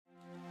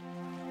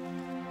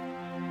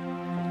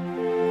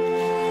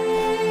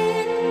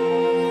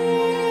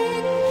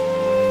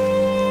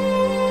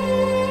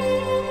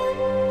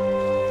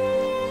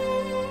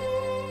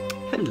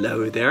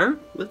Hello there.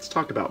 Let's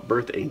talk about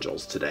birth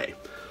angels today.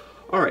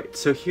 All right,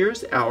 so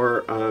here's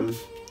our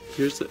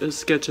here's a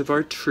sketch of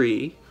our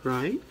tree,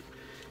 right?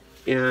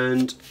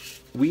 And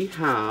we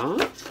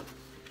have,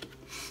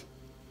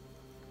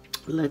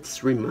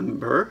 let's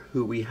remember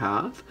who we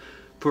have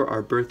for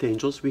our birth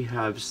angels. We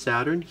have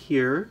Saturn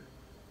here,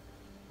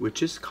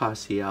 which is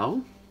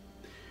Cassiel.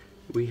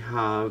 We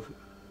have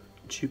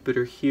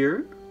Jupiter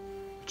here,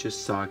 which is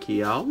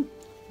Sachiel.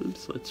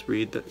 Oops, let's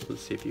read that.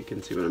 Let's see if you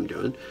can see what I'm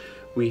doing.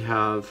 We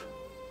have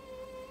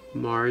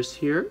Mars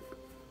here,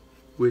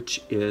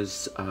 which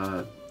is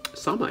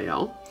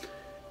Samael.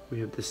 We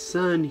have the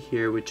Sun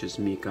here, which is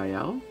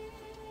Michael.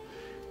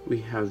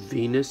 We have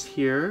Venus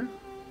here,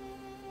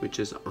 which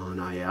is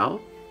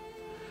Anael.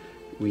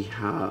 We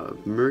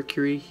have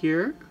Mercury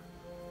here,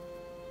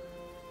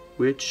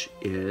 which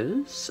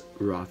is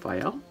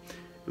Raphael.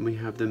 And we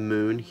have the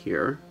Moon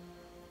here,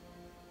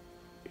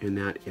 and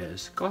that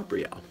is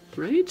Gabriel,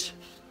 right?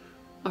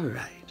 All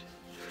right.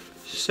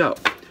 So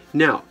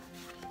now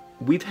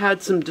we've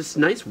had some just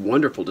nice,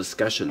 wonderful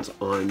discussions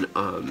on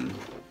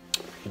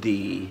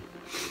the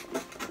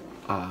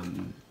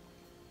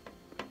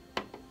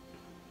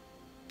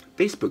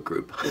Facebook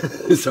group.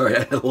 Sorry, I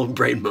had a little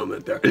brain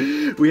moment there.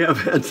 We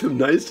have had some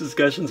nice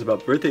discussions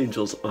about birth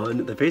angels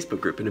on the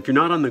Facebook group. And if you're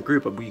not on the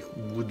group, we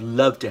would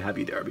love to have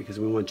you there because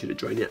we want you to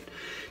join in.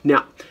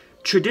 Now,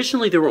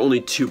 traditionally, there were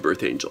only two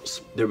birth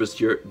angels. There was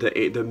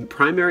the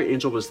primary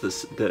angel was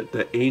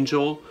the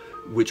angel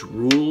which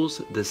rules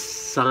the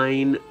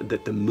sign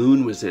that the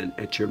moon was in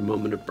at your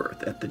moment of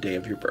birth, at the day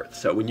of your birth.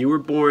 So when you were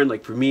born,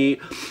 like for me,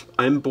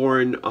 I'm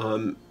born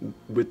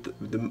with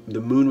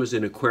the moon was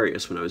in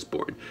Aquarius when I was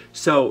born.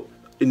 So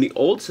in the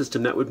old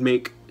system, that would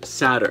make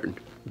Saturn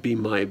be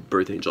my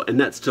birth angel, and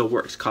that still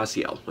works.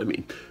 Cassiel, I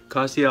mean,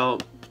 Cassiel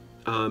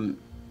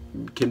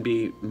can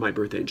be my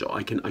birth angel.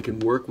 I can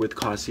work with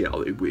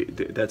Cassiel.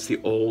 That's the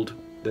old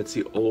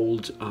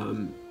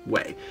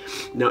way.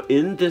 Now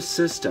in this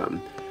system,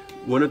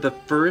 one of the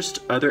first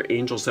other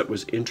angels that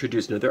was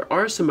introduced, now there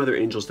are some other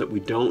angels that we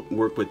don't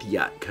work with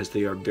yet because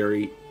they are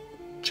very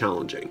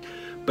challenging,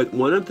 but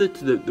one of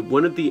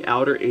the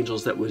outer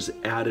angels that was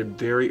added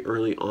very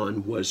early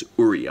on was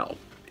Uriel,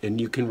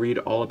 and you can read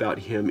all about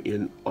him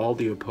in all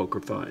the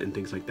Apocrypha and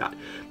things like that.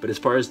 But as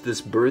far as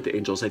this birth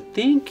angels, I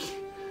think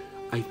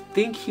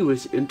he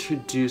was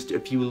introduced,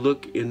 if you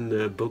look in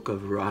the book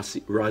of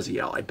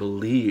Raphael, I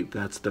believe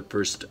that's the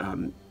first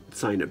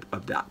sign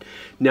of that.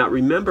 Now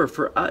remember,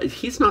 for us,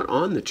 he's not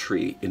on the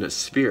tree in a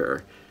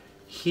sphere.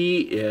 He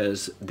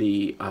is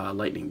the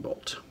lightning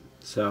bolt.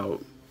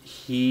 So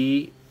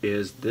he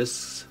is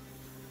this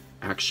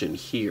action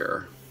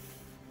here.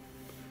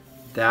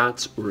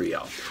 That's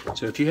Uriel.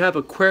 So if you have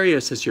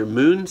Aquarius as your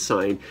moon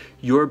sign,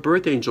 your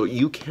birth angel,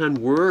 you can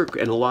work,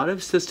 and a lot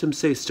of systems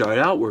say start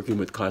out working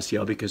with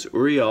Cassiel because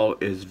Uriel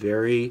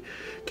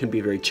can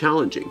be very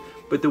challenging.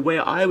 But the way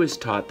I was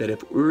taught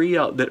that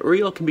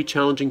Uriel can be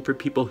challenging for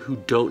people who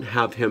don't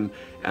have him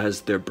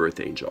as their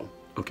birth angel.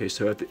 Okay,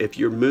 so if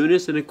your moon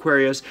is in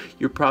Aquarius,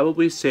 you're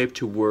probably safe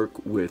to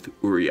work with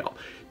Uriel.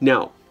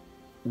 Now,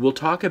 we'll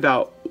talk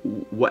about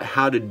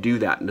how to do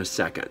that in a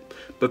second.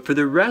 But for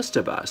the rest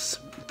of us,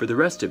 for the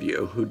rest of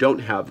you who don't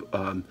have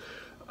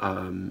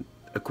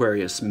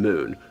Aquarius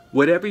moon,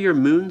 whatever your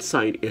moon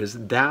sign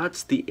is,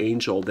 that's the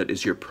angel that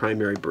is your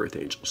primary birth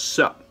angel.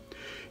 So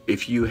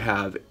if you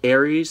have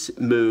Aries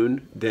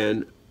moon,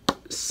 then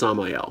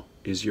Samael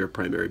is your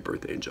primary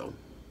birth angel.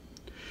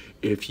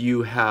 If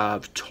you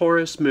have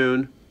Taurus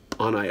moon,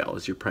 Anael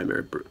is your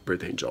primary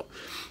birth angel.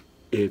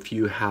 If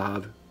you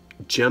have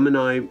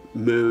Gemini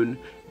moon,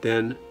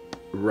 then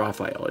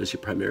Raphael is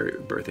your primary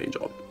birth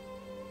angel.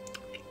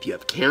 If you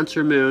have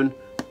Cancer moon,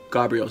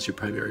 Gabriel is your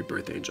primary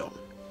birth angel.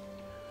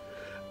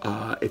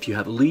 If you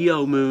have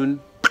Leo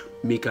moon,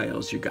 Michael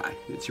is your guy.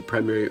 It's your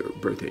primary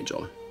birth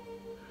angel.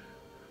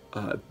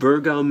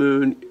 Virgo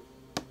moon,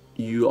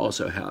 you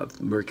also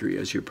have Mercury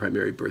as your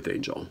primary birth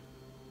angel.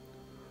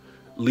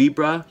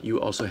 Libra, you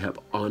also have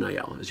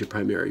Anael as your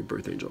primary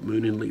birth angel,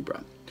 moon in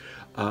Libra.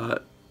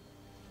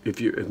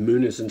 If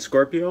moon is in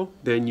Scorpio,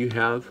 then you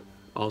have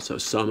also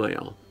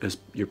Samael as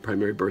your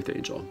primary birth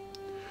angel.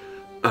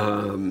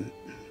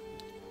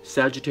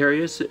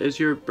 Sagittarius is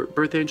your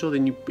birth angel,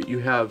 then you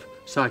have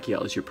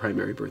Sachiel as your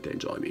primary birth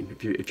angel. I mean,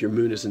 if your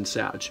moon is in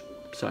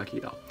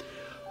Sachiel.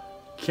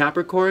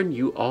 Capricorn,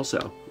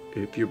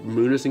 if your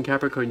moon is in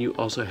Capricorn, you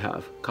also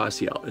have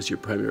Cassiel as your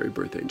primary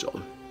birth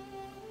angel.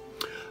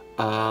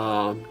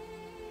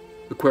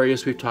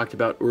 Aquarius, we've talked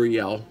about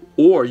Uriel,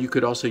 or you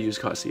could also use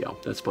Cassiel.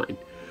 That's fine.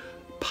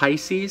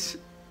 Pisces,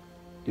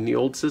 in the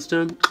old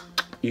system,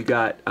 you've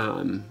got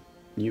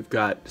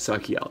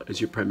Sachiel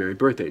as your primary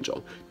birth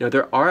angel. Now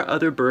there are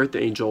other birth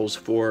angels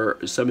for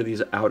some of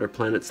these outer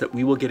planets that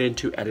we will get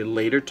into at a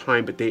later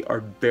time, but they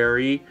are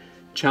very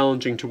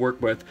challenging to work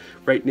with.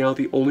 Right now,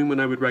 the only one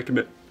I would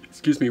recommend,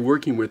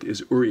 working with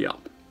is Uriel.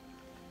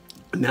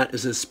 And that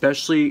is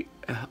especially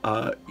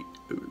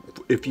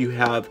if you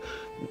have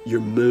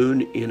your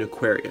moon in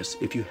Aquarius.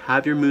 If you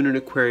have your moon in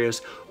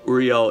Aquarius,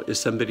 Uriel is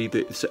somebody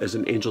that, as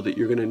an angel, that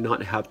you're going to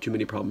not have too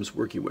many problems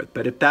working with.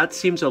 But if that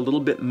seems a little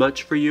bit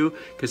much for you,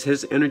 because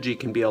his energy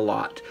can be a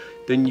lot,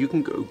 then you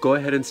can go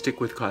ahead and stick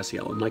with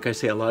Cassiel. And like I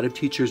say, a lot of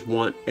teachers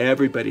want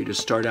everybody to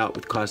start out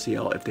with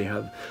Cassiel if they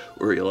have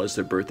Uriel as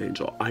their birth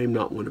angel. I am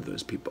not one of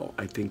those people.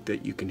 I think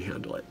that you can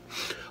handle it.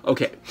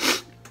 Okay.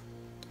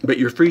 But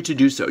you're free to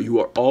do so. You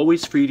are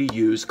always free to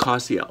use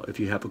Cassiel if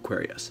you have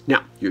Aquarius.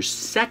 Now, your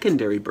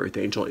secondary birth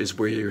angel is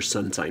where your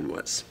sun sign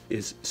was.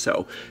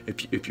 So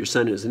if your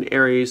sun is in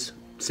Aries,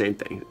 same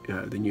thing.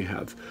 Then you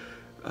have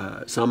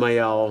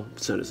Samael,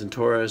 sun is in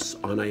Taurus,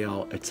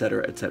 Anael,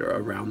 etc.,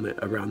 around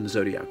the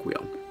zodiac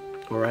wheel.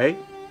 All right.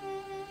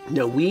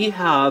 Now we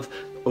have,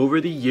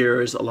 over the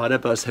years, a lot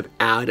of us have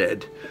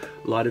added,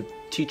 a lot of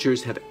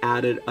teachers have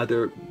added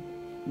other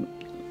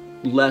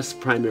less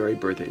primary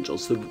birth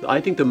angels. So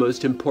I think the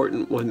most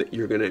important one that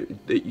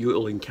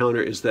you'll encounter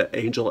is the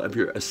angel of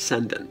your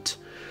ascendant.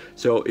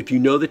 So if you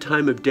know the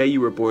time of day you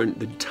were born,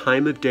 the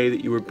time of day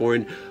that you were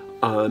born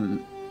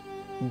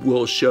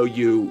will show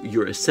you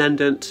your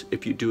ascendant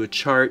if you do a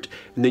chart,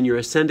 and then your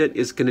ascendant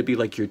is going to be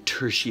like your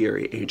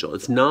tertiary angel.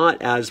 It's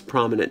not as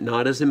prominent,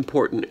 not as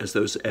important as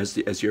those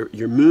as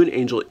your moon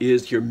angel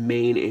is your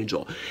main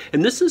angel.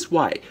 And this is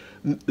why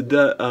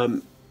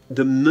the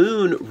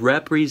moon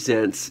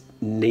represents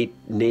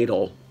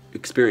natal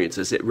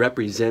experiences. It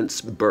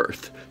represents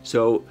birth.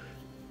 So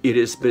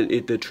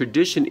the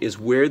tradition is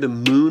where the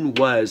moon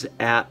was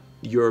at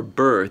your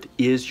birth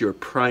is your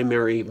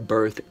primary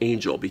birth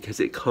angel, because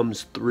it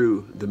comes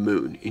through the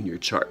moon in your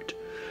chart.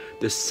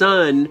 The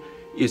sun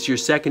is your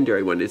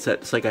secondary one. It's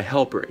like a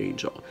helper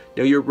angel.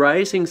 Now your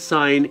rising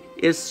sign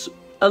is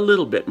a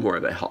little bit more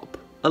of a help.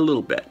 A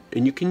little bit,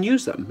 and you can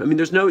use them. I mean,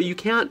 you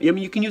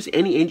can use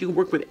any angel. You can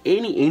work with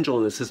any angel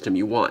in the system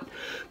you want,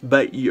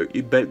 but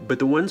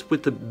the ones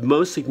with the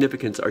most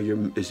significance are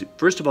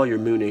first of all your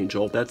moon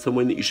angel. That's the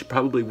one that you should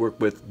probably work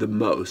with the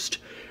most,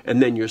 and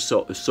then your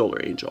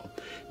solar angel.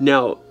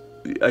 Now,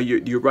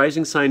 your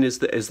rising sign is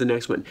the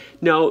next one.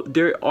 Now,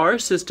 there are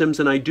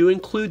systems, and I do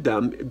include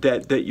them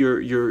that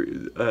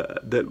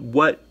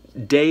what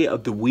day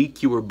of the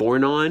week you were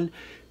born on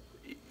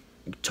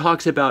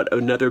talks about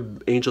another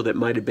angel that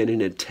might have been in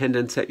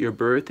attendance at your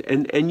birth,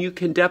 and you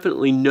can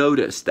definitely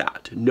notice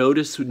that.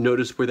 Notice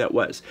where that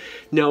was.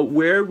 Now,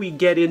 where we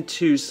get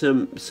into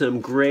some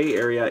gray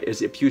area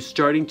is if you're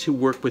starting to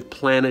work with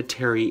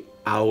planetary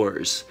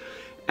hours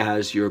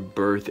as your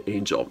birth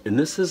angel. And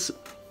this is,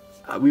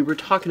 we were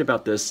talking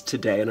about this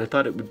today, and I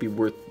thought it would be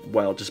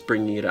worthwhile just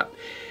bringing it up.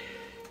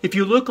 If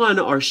you look on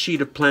our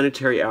sheet of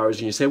planetary hours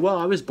and you say, well,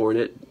 I was born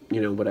at,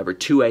 whatever,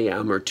 2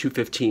 a.m. or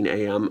 2:15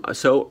 a.m.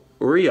 So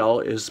Uriel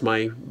is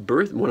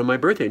one of my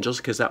birth angels,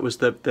 because that was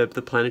the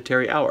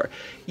planetary hour.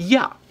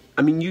 Yeah,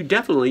 I mean, you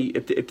definitely,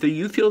 if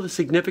you feel the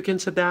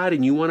significance of that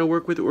and you want to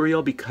work with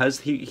Uriel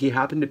because he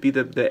happened to be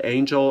the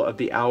angel of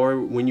the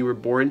hour when you were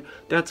born,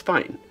 that's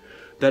fine.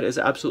 That is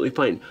absolutely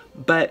fine.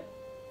 But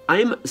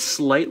I'm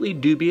slightly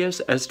dubious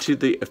as to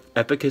the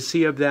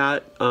efficacy of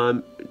that,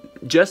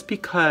 just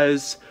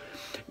because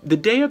the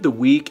day of the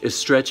week is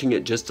stretching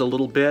it just a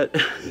little bit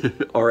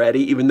already,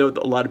 even though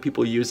a lot of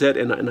people use it,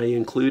 and I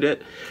include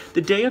it.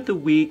 The day of the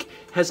week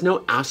has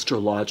no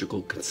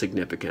astrological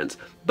significance,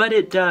 but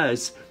it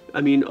does, I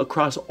mean,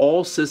 across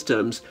all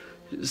systems.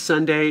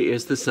 Sunday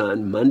is the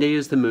sun, Monday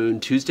is the moon,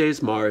 Tuesday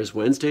is Mars,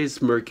 Wednesday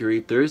is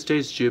Mercury, Thursday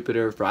is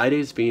Jupiter,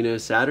 Friday is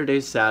Venus, Saturday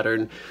is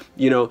Saturn,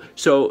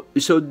 so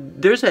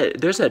there's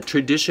a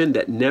tradition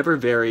that never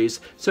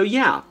varies. So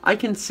yeah, I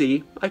can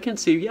see,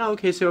 yeah,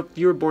 okay, so if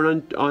you were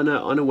born on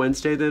a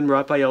Wednesday, then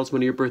Raphael is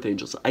one of your birth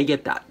angels. I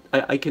get that.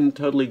 I can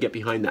totally get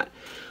behind that.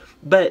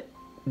 But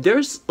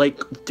there's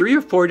like 3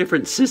 or 4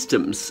 different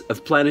systems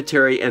of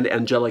planetary and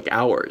angelic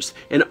hours,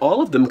 and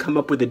all of them come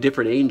up with a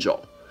different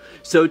angel.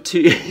 So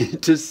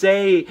to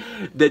say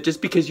that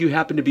just because you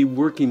happen to be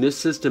working this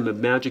system of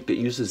magic that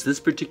uses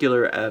this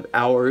particular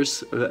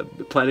hours,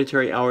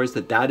 planetary hours,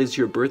 that is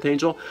your birth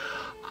angel,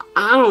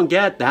 I don't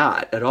get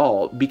that at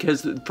all.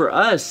 Because for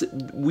us,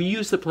 we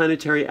use the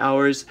planetary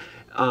hours,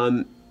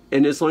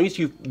 and as long as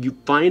you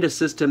find a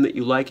system that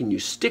you like and you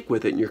stick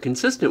with it and you're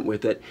consistent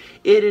with it,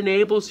 it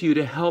enables you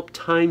to help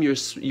time your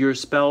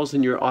spells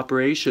and your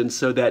operations,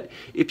 so that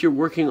if you're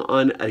working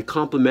on a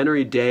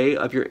complementary day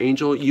of your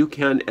angel, you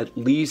can at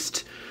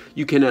least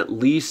bring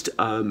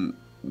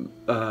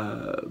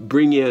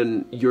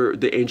in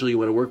the angel you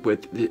want to work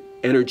with, the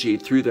energy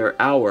through their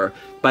hour,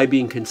 by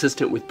being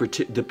consistent with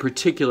the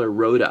particular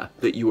rota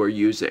that you are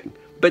using.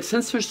 But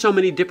since there's so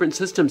many different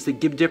systems that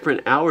give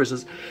different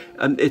hours,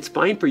 it's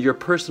fine for your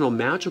personal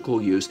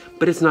magical use,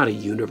 but it's not a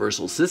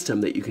universal system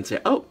that you can say,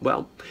 oh,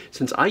 well,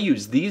 since I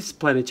use these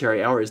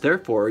planetary hours,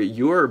 therefore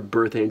your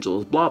birth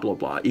angel is blah, blah,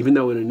 blah, even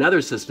though in another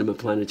system of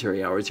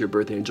planetary hours, your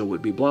birth angel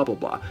would be blah, blah,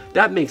 blah.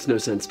 That makes no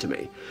sense to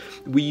me.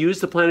 We use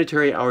the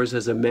planetary hours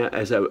as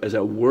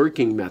a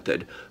working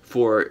method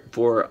for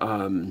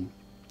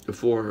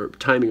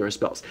timing our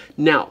spells.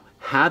 Now,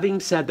 Having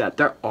said that,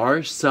 there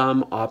are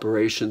some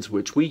operations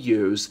which we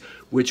use,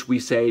 which we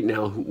say,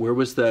 now, where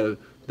was the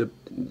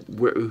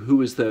who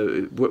was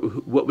the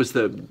what was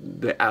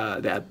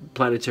the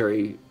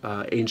planetary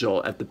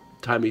angel at the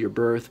time of your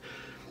birth?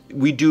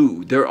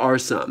 There are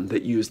some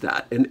that use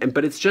that,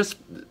 but it's just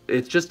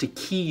to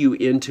key you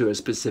into a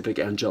specific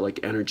angelic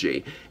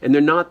energy, and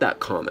they're not that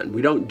common.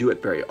 We don't do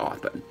it very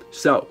often.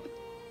 So,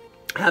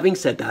 having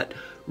said that,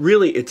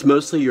 really it's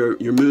mostly your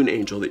moon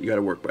angel that you got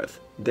to work with,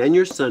 then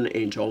your sun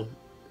angel,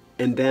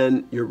 and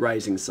then your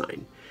rising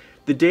sign.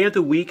 The day of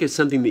the week is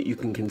something that you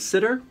can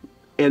consider.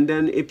 And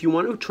then if you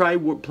want to try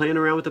playing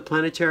around with the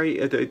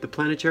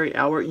planetary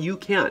hour, you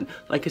can.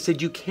 Like I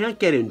said, you can't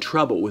get in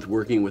trouble with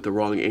working with the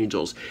wrong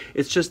angels.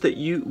 It's just that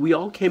we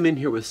all came in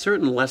here with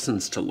certain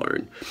lessons to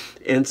learn.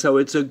 And so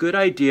it's a good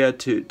idea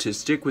to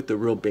stick with the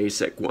real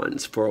basic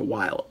ones for a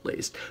while at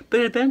least. But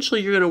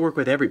eventually you're going to work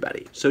with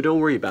everybody. So don't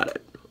worry about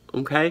it.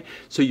 Okay?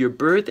 So your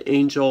birth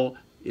angel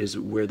is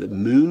where the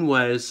moon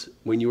was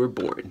when you were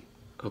born.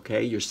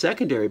 Okay, your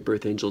secondary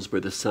birth angel is where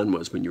the sun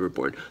was when you were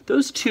born.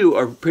 Those two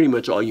are pretty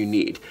much all you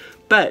need.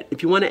 But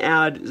if you want to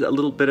add a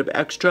little bit of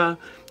extra,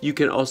 you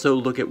can also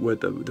look at what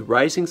the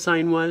rising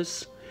sign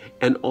was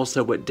and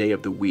also what day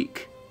of the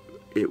week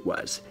it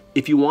was.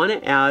 If you want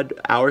to add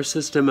our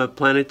system of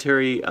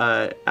planetary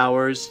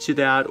hours to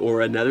that,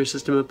 or another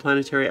system of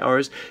planetary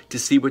hours to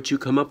see what you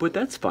come up with,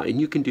 that's fine.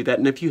 You can do that.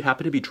 And if you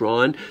happen to be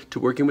drawn to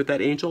working with that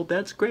angel,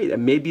 that's great. That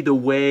may be the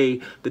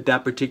way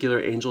that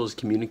particular angel is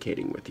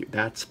communicating with you.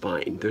 That's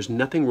fine. There's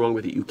nothing wrong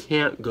with it. You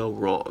can't go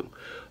wrong.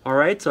 All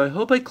right, so I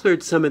hope I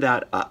cleared some of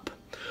that up.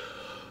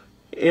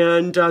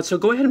 And so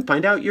go ahead and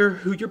find out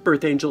who your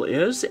birth angel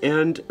is,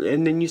 and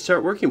then you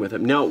start working with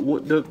them. Now,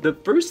 the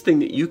first thing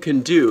that you can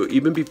do,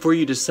 even before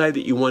you decide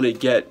that you want to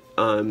get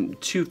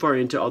too far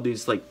into all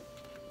these like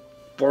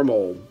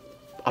formal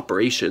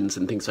operations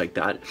and things like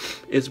that,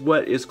 is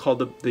what is called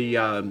the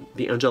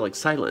angelic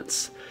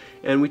silence.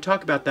 And we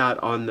talk about that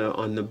on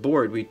the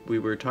board. We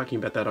were talking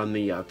about that on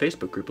the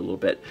Facebook group a little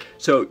bit.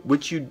 So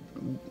what you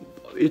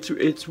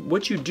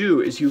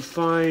do is you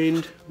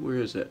find, where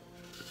is it?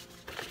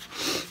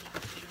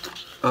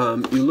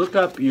 You look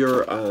up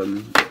your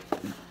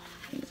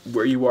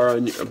where you are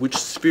on which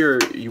sphere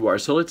you are.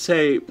 So let's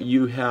say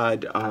you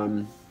had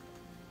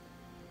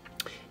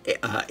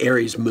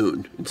Aries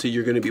moon, and so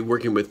you're going to be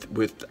working with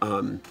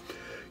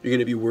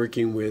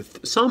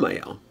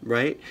Samael,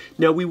 right?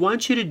 Now we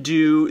want you to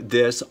do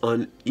this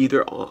on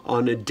either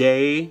on a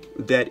day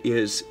that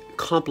is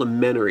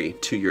complementary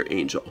to your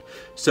angel.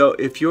 So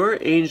if your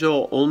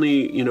angel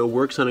only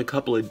works on a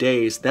couple of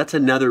days, that's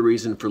another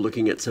reason for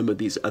looking at some of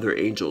these other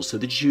angels, so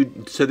that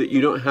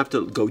you don't have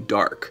to go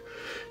dark.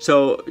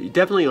 So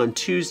definitely on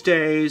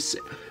Tuesdays.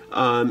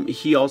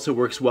 He also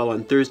works well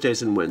on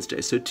Thursdays and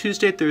Wednesdays. So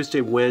Tuesday,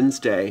 Thursday,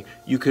 Wednesday,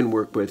 you can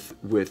work with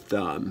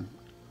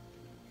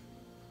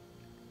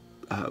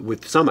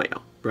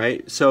Samael,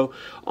 right? So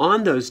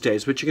on those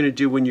days, what you're going to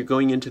do when you're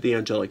going into the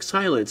angelic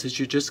silence is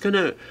you're just going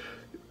to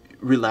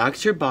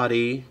relax your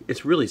body.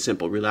 It's really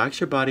simple. Relax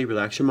your body,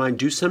 relax your mind.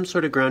 Do some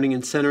sort of grounding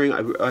and centering.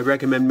 I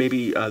recommend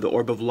maybe the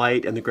orb of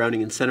light and the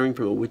grounding and centering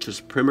from a witch's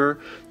primer.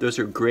 Those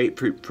are great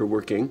for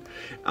working.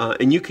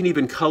 And you can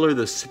even color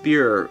the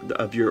sphere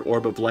of your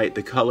orb of light,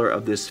 the color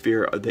of this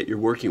sphere that you're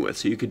working with.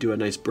 So you could do a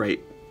nice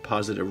bright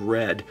positive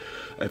red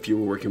if you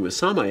were working with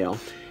Samael.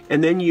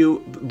 And then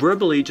you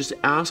verbally just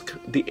ask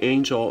the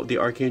angel, the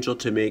archangel,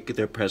 to make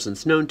their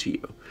presence known to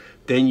you.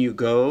 Then you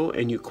go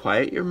and you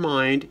quiet your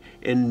mind,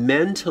 and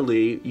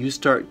mentally you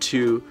start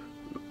to,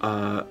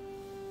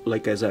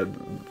 like as a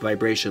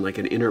vibration, like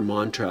an inner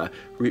mantra,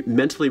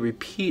 mentally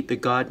repeat the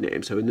God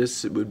name. So in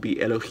this, it would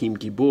be Elohim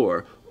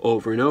Gibor,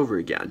 over and over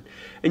again.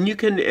 And you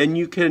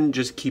can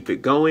just keep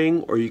it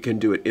going, or you can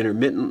do it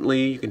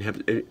intermittently. You can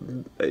have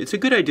it's a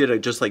good idea to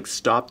just like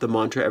stop the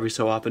mantra every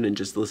so often and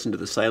just listen to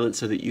the silence,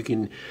 so that you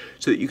can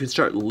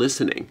start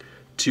listening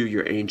to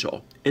your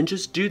angel, and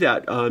just do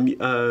that.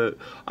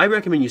 I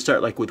recommend you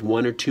start like with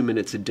 1 or 2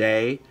 minutes a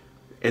day,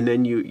 and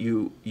then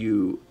you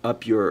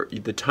up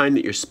the time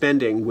that you're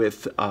spending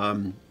with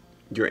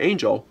your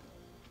angel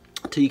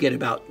till you get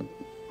about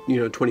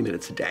 20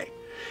 minutes a day.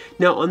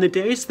 Now, on the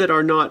days that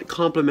are not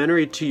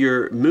complementary to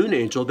your moon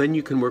angel, then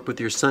you can work with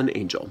your sun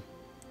angel.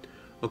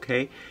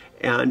 Okay?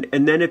 And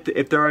then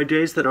if there are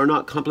days that are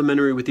not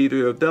complementary with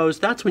either of those,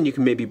 that's when you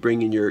can maybe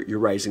bring in your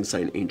rising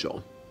sign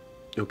angel.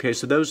 Okay,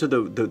 so those are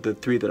the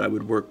three that I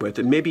would work with,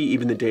 and maybe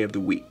even the day of the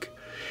week.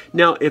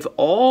 Now, if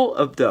all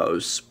of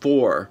those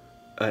four,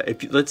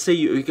 let's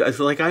say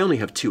I only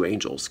have 2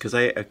 angels, because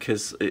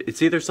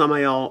it's either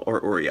Samael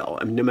or Uriel.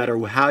 I mean, no matter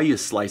how you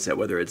slice it,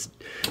 whether it's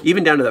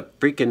even down to the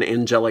freaking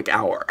angelic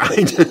hour,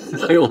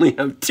 I only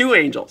have 2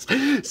 angels.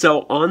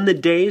 So on the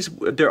days,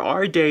 there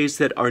are days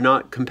that are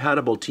not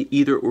compatible to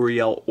either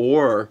Uriel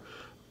or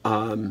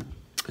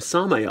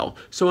Samael.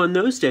 So on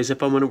those days,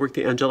 if I want to work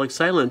the angelic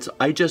silence,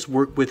 I just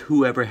work with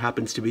whoever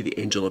happens to be the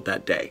angel of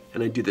that day,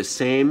 and I do the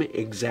same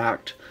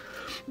exact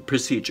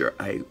procedure.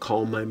 I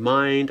calm my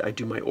mind, I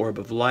do my orb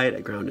of light,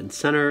 I ground and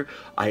center,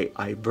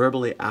 I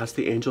verbally ask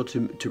the angel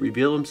to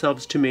reveal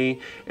themselves to me,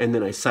 and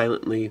then I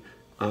silently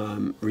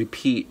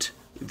repeat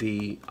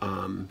the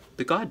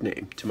God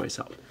name to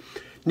myself.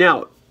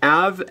 Now,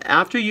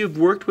 after you've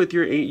worked with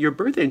your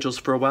birth angels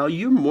for a while,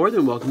 you're more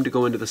than welcome to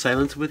go into the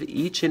silence with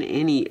each and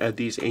any of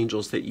these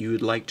angels that you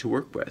would like to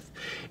work with.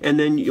 And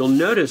then you'll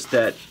notice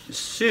that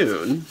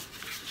soon,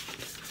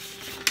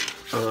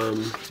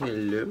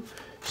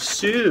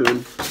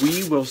 soon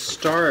we will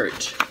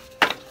start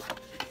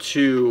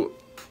to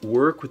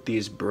work with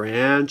these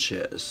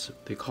branches.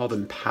 They call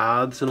them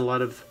paths in a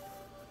lot of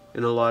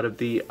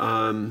the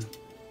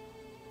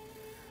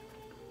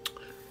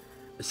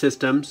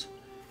systems.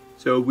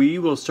 So we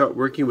will start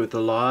working with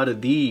a lot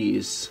of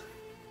these,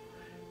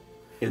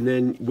 and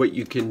then what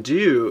you can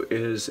do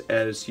is,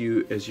 after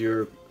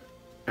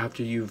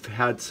you've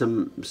had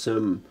some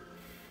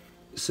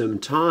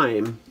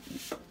time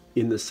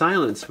in the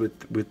silence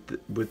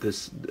with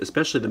this,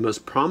 especially the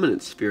most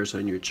prominent spheres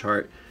on your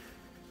chart,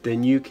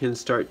 then you can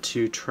start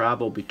to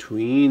travel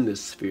between the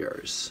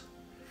spheres,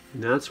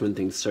 and that's when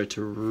things start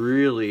to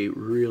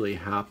really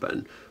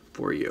happen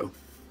for you.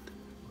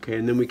 Okay,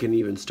 and then we can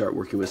even start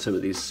working with some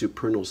of these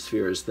supernal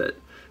spheres that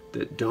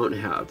don't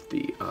have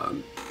the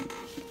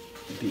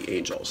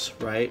angels,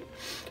 right?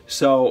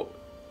 So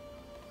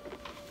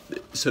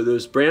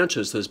those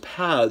branches, those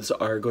paths,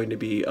 are going to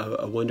be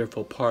a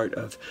wonderful part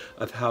of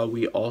how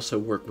we also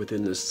work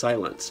within this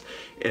silence.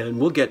 And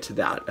we'll get to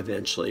that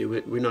eventually.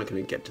 We're not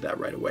going to get to that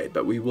right away,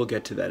 but we will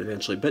get to that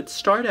eventually. But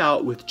start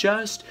out with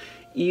just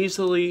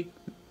easily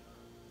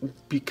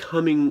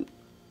becoming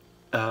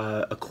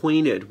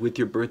acquainted with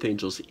your birth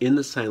angels in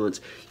the silence.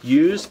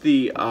 Use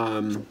these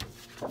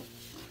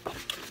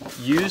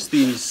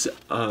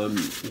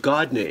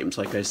God names,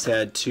 like I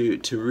said,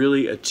 to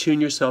really attune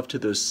yourself to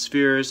those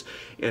spheres,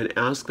 and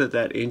ask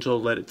that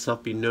angel let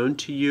itself be known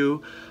to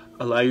you.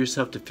 Allow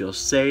yourself to feel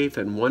safe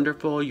and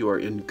wonderful. You are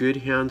in good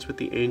hands with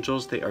the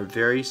angels. They are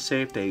very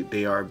safe.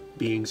 They are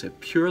beings of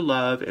pure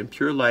love and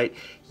pure light.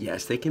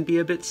 Yes, they can be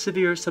a bit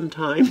severe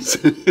sometimes,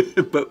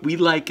 but we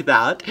like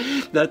that.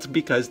 That's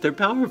because they're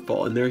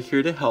powerful and they're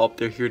here to help.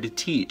 They're here to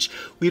teach.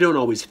 We don't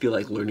always feel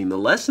like learning the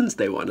lessons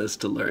they want us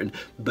to learn,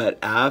 but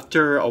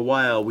after a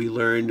while we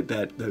learn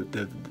that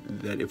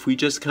that if we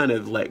just kind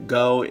of let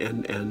go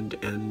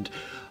and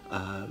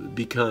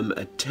become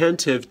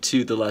attentive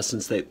to the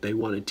lessons that they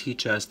want to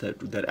teach us,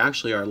 that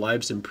actually our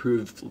lives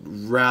improve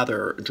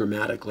rather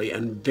dramatically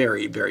and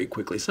very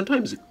quickly,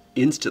 sometimes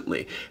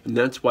instantly. And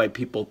that's why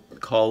people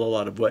call a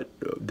lot of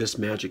this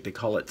magic, they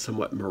call it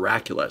somewhat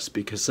miraculous,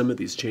 because some of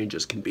these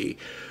changes can be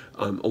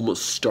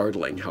almost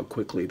startling how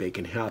quickly they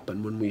can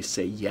happen when we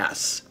say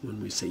yes,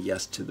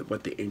 to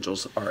what the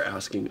angels are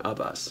asking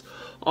of us.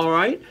 All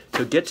right,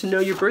 so get to know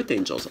your birth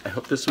angels. I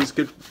hope this was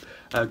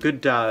a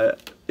good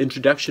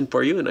introduction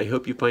for you, and I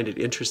hope you find it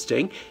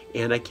interesting,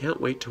 and I can't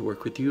wait to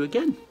work with you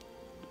again.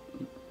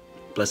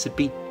 Blessed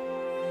be.